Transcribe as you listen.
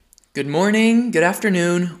Good morning, good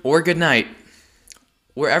afternoon, or good night.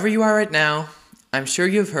 Wherever you are right now, I'm sure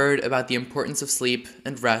you've heard about the importance of sleep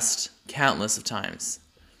and rest countless of times.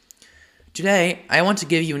 Today, I want to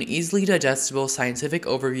give you an easily digestible scientific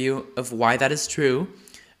overview of why that is true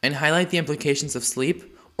and highlight the implications of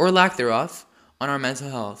sleep, or lack thereof, on our mental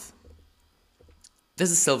health.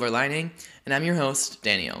 This is Silver Lining, and I'm your host,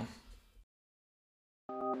 Daniel.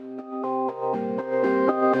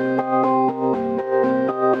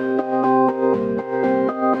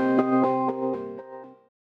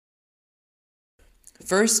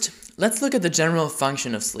 First, let's look at the general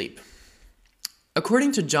function of sleep.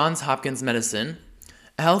 According to Johns Hopkins Medicine,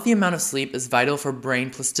 a healthy amount of sleep is vital for brain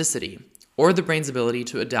plasticity, or the brain's ability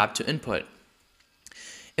to adapt to input.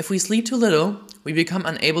 If we sleep too little, we become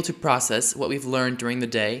unable to process what we've learned during the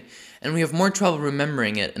day, and we have more trouble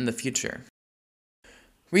remembering it in the future.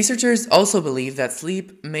 Researchers also believe that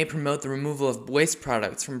sleep may promote the removal of waste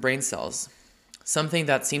products from brain cells, something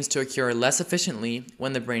that seems to occur less efficiently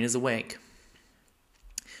when the brain is awake.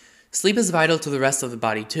 Sleep is vital to the rest of the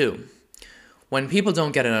body too. When people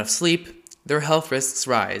don't get enough sleep, their health risks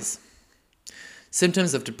rise.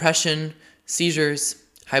 Symptoms of depression, seizures,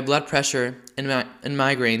 high blood pressure, and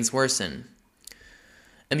migraines worsen.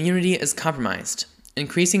 Immunity is compromised,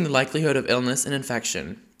 increasing the likelihood of illness and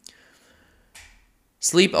infection.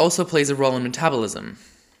 Sleep also plays a role in metabolism.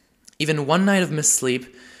 Even one night of missed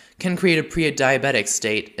sleep can create a pre-diabetic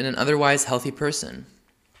state in an otherwise healthy person.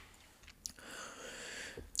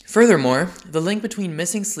 Furthermore, the link between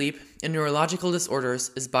missing sleep and neurological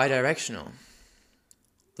disorders is bidirectional.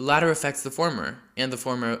 The latter affects the former, and the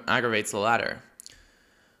former aggravates the latter.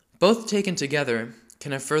 Both taken together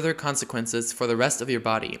can have further consequences for the rest of your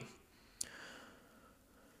body.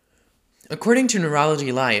 According to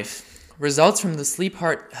Neurology Life, results from the Sleep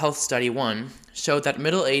Heart Health Study 1 showed that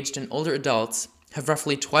middle-aged and older adults have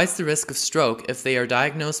roughly twice the risk of stroke if they are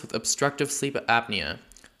diagnosed with obstructive sleep apnea,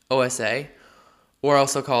 OSA, or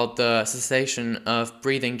also called the cessation of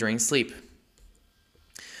breathing during sleep.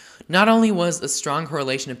 Not only was a strong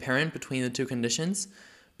correlation apparent between the two conditions,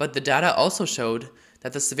 but the data also showed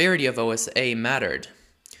that the severity of OSA mattered.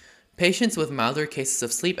 Patients with milder cases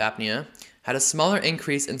of sleep apnea had a smaller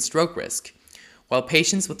increase in stroke risk, while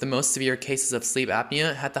patients with the most severe cases of sleep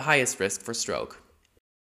apnea had the highest risk for stroke.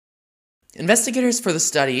 Investigators for the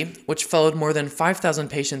study, which followed more than 5,000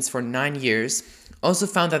 patients for 9 years, also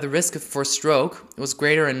found that the risk for stroke was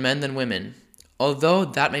greater in men than women, although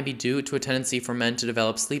that may be due to a tendency for men to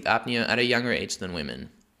develop sleep apnea at a younger age than women.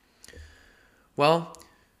 Well,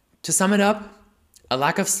 to sum it up, a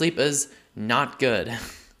lack of sleep is not good.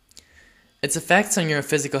 Its effects on your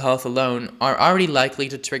physical health alone are already likely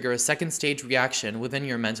to trigger a second-stage reaction within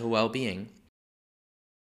your mental well-being.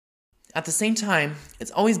 At the same time,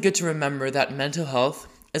 it's always good to remember that mental health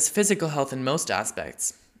is physical health in most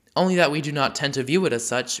aspects, only that we do not tend to view it as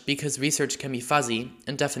such because research can be fuzzy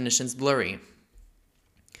and definitions blurry.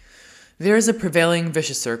 There is a prevailing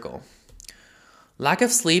vicious circle. Lack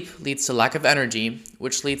of sleep leads to lack of energy,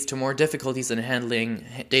 which leads to more difficulties in handling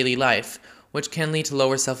daily life, which can lead to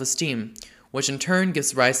lower self-esteem, which in turn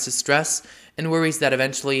gives rise to stress and worries that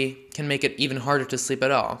eventually can make it even harder to sleep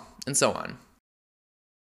at all, and so on.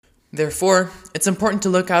 Therefore, it's important to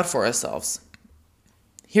look out for ourselves.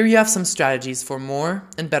 Here you have some strategies for more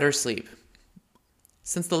and better sleep.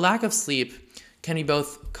 Since the lack of sleep can be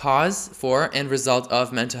both cause for and result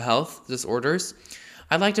of mental health disorders,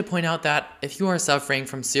 I'd like to point out that if you are suffering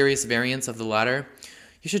from serious variants of the latter,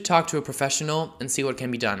 you should talk to a professional and see what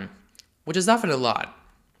can be done, which is often a lot.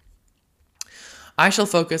 I shall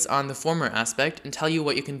focus on the former aspect and tell you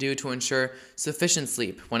what you can do to ensure sufficient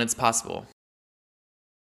sleep when it's possible.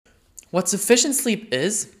 What sufficient sleep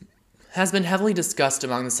is has been heavily discussed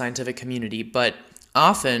among the scientific community, but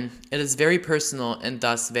often it is very personal and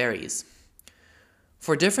thus varies.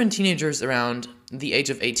 For different teenagers around the age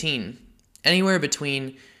of 18, anywhere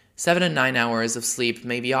between 7 and 9 hours of sleep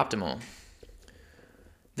may be optimal.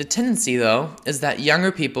 The tendency, though, is that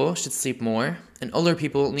younger people should sleep more and older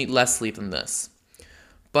people need less sleep than this.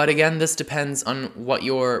 But again, this depends on what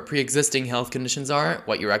your pre-existing health conditions are,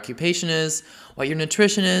 what your occupation is, what your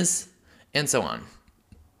nutrition is, and so on.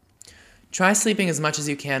 Try sleeping as much as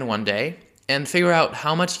you can one day, and figure out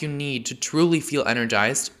how much you need to truly feel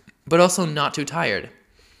energized, but also not too tired.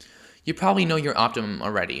 You probably know your optimum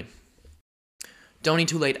already. Don't eat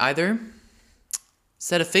too late either.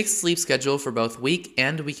 Set a fixed sleep schedule for both week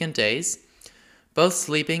and weekend days, both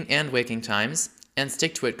sleeping and waking times, and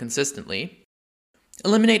stick to it consistently.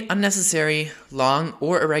 Eliminate unnecessary, long,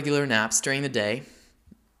 or irregular naps during the day,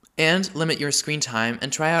 and limit your screen time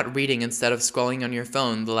and try out reading instead of scrolling on your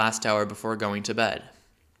phone the last hour before going to bed.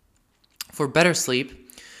 For better sleep,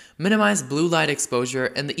 minimize blue light exposure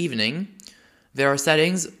in the evening. There are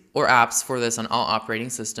settings or apps for this on all operating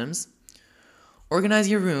systems. Organize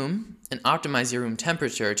your room and optimize your room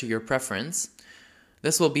temperature to your preference.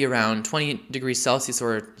 This will be around 20 degrees Celsius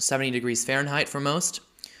or 70 degrees Fahrenheit for most.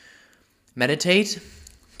 Meditate.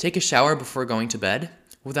 Take a shower before going to bed,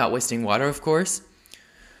 without wasting water, of course.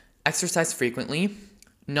 Exercise frequently,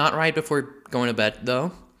 not right before going to bed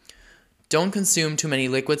though. Don't consume too many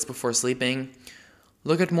liquids before sleeping.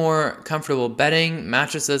 Look at more comfortable bedding,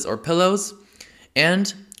 mattresses, or pillows.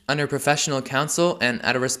 And, under professional counsel and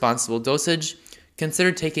at a responsible dosage,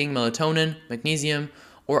 consider taking melatonin, magnesium,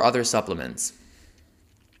 or other supplements.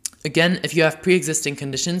 Again, if you have pre-existing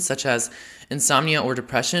conditions such as insomnia or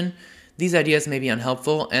depression, these ideas may be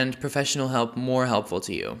unhelpful and professional help more helpful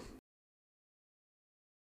to you.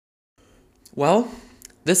 Well,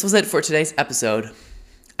 this was it for today's episode.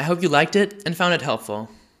 I hope you liked it and found it helpful.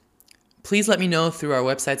 Please let me know through our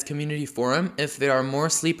website's community forum if there are more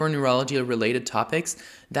sleep or neurology related topics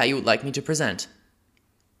that you would like me to present.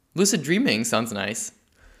 Lucid dreaming sounds nice.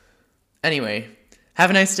 Anyway, have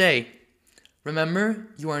a nice day. Remember,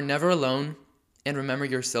 you are never alone, and remember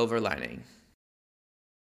your silver lining.